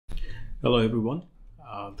Hello everyone.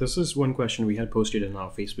 This is one question we had posted in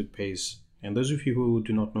our Facebook page. And those of you who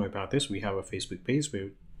do not know about this, we have a Facebook page where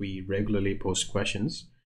we regularly post questions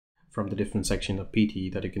from the different section of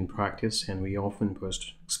PT that you can practice, and we often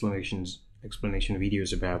post explanation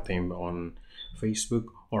videos about them on Facebook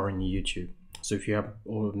or on YouTube. So if you have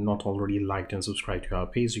not already liked and subscribed to our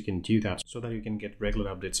page, you can do that so that you can get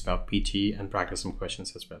regular updates about PT and practice some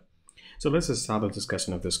questions as well. So let's just start the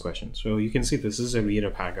discussion of this question. So you can see this is a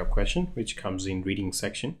reader paragraph question which comes in reading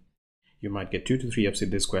section. You might get 2 to 3 of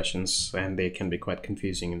these questions and they can be quite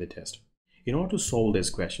confusing in the test. In order to solve these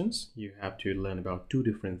questions, you have to learn about 2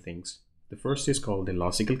 different things. The first is called the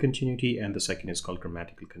logical continuity and the second is called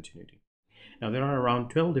grammatical continuity. Now there are around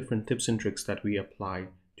 12 different tips and tricks that we apply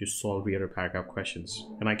to solve reader paragraph questions,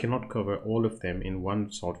 and I cannot cover all of them in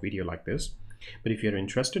one short video like this. But if you're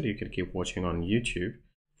interested, you can keep watching on YouTube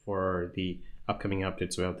for the upcoming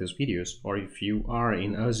updates about these videos, or if you are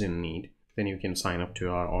in urgent need, then you can sign up to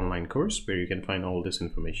our online course where you can find all this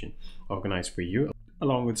information organized for you,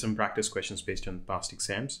 along with some practice questions based on past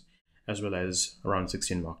exams, as well as around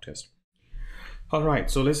 16 mock tests. All right,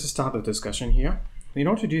 so let's start the discussion here. In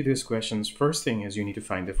order to do these questions, first thing is you need to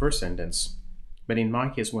find the first sentence. But in my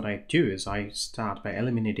case, what I do is I start by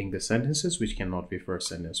eliminating the sentences which cannot be first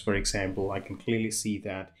sentence. For example, I can clearly see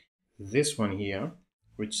that this one here,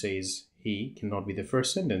 which says he, cannot be the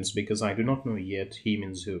first sentence because I do not know yet he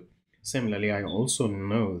means who. Similarly, I also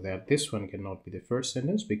know that this one cannot be the first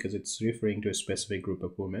sentence because it's referring to a specific group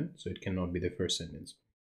of women, so it cannot be the first sentence.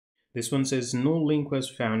 This one says no link was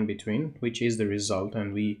found between, which is the result,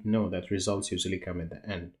 and we know that results usually come at the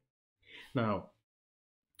end. Now,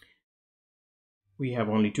 we have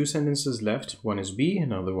only 2 sentences left. One is B,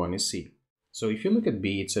 another one is C. So if you look at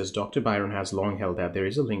B, it says Dr. Byron has long held that there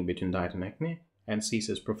is a link between diet and acne. And C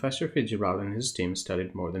says Professor Fitzgerald and his team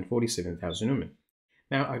studied more than 47,000 women.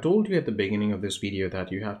 Now, I told you at the beginning of this video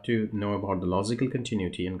that you have to know about the logical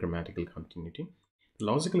continuity and grammatical continuity. The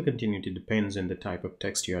logical continuity depends on the type of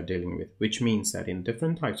text you are dealing with, which means that in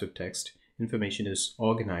different types of text, information is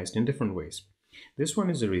organized in different ways. This one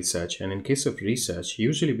is a research, and in case of research,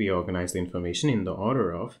 usually we organize the information in the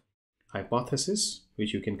order of hypothesis,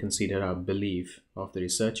 which you can consider a belief of the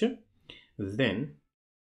researcher. Then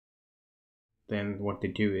what they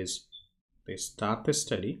do is they start the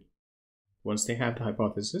study. Once they have the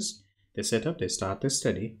hypothesis, they start the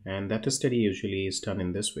study, and that study usually is done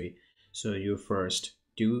in this way. So you first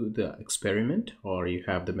do the experiment, or you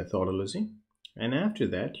have the methodology, and after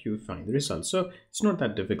that you find the results. So it's not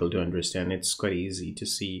that difficult to understand. It's quite easy to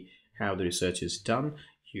see how the research is done.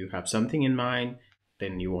 You have something in mind,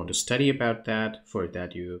 then you want to study about that. For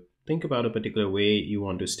that, you think about a particular way, you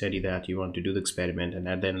want to study that, you want to do the experiment, and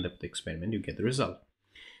at the end of the experiment you get the result.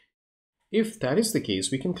 If that is the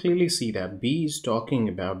case, we can clearly see that B is talking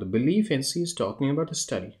about the belief and C is talking about the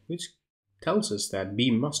study, which tells us that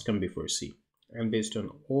B must come before C. And based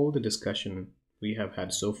on all the discussion we have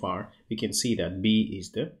had so far, we can see that B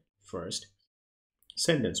is the first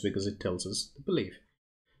sentence because it tells us the belief.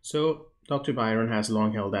 So Dr. Byron has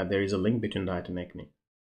long held that there is a link between diet and acne.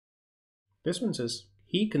 This one says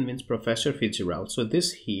he convinced Professor Fitzgerald, so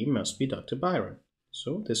this he must be Dr. Byron.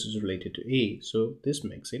 So this is related to A, so this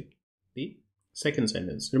makes it the second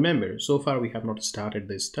sentence. Remember, so far we have not started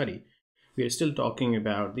this study. We are still talking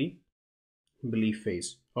about the belief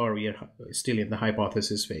phase, or we are still in the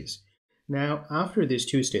hypothesis phase. Now, after these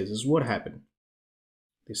 2 stages, what happened?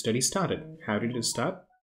 The study started. How did it start?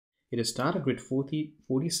 It started with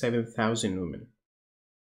 47,000 women,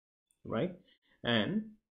 right? And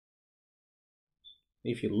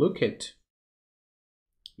if you look at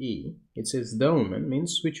E, it says the woman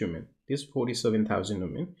means which woman? This 47,000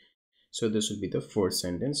 women. So this will be the fourth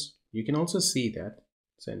sentence. You can also see that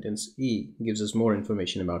sentence E gives us more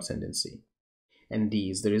information about sentence C. And D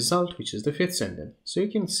is the result, which is the 5th sentence. So you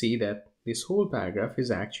can see that this whole paragraph is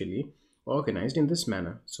actually organized in this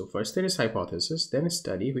manner. So first there is hypothesis, then a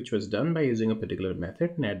study which was done by using a particular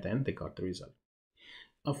method, and at the end they got the result.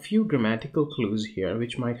 A few grammatical clues here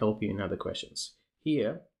which might help you in other questions.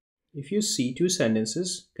 Here, if you see 2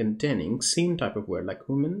 sentences containing same type of word like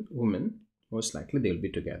woman, woman, most likely they'll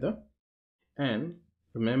be together. And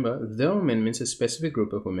remember, the woman means a specific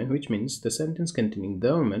group of women, which means the sentence containing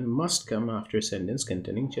the woman must come after a sentence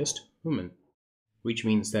containing just woman. Which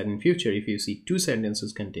means that in future, if you see 2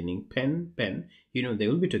 sentences containing pen, pen, you know they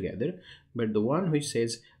will be together. But the one which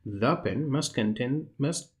says the pen must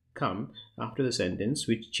come after the sentence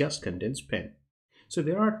which just contains pen. So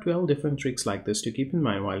there are 12 different tricks like this to keep in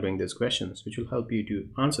mind while doing these questions, which will help you to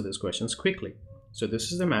answer these questions quickly. So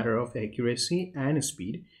this is a matter of accuracy and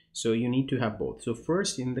speed. So you need to have both. So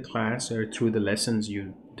first in the class or through the lessons,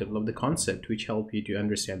 you develop the concept which help you to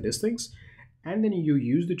understand these things, and then you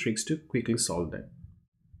use the tricks to quickly solve them.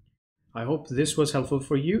 I hope this was helpful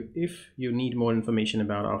for you. If you need more information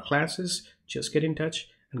about our classes, just get in touch,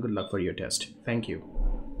 and good luck for your test. Thank you.